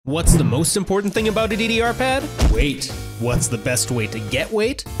What's the most important thing about a DDR pad? Weight. What's the best way to get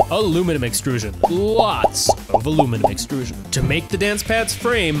weight? Aluminum extrusion. Lots of aluminum extrusion. To make the dance pad's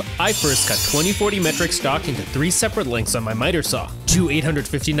frame, I first cut 2040 metric stock into 3 separate lengths on my miter saw. 2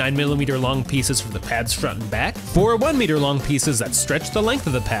 859mm long pieces for the pad's front and back, 4 1-meter long pieces that stretch the length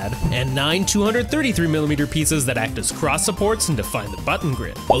of the pad, and 9 233mm pieces that act as cross supports and define the button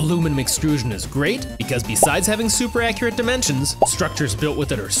grid. Aluminum extrusion is great because besides having super accurate dimensions, structures built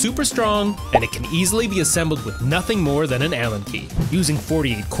with it are super strong, and it can easily be assembled with nothing more than an Allen key. Using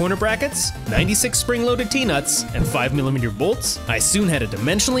 48 corner brackets, 96 spring-loaded T-nuts, and 5mm bolts, I soon had a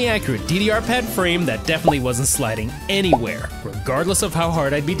dimensionally accurate DDR pad frame that definitely wasn't sliding anywhere, regardless of how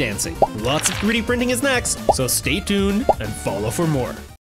hard I'd be dancing. Lots of 3D printing is next, so stay tuned and follow for more.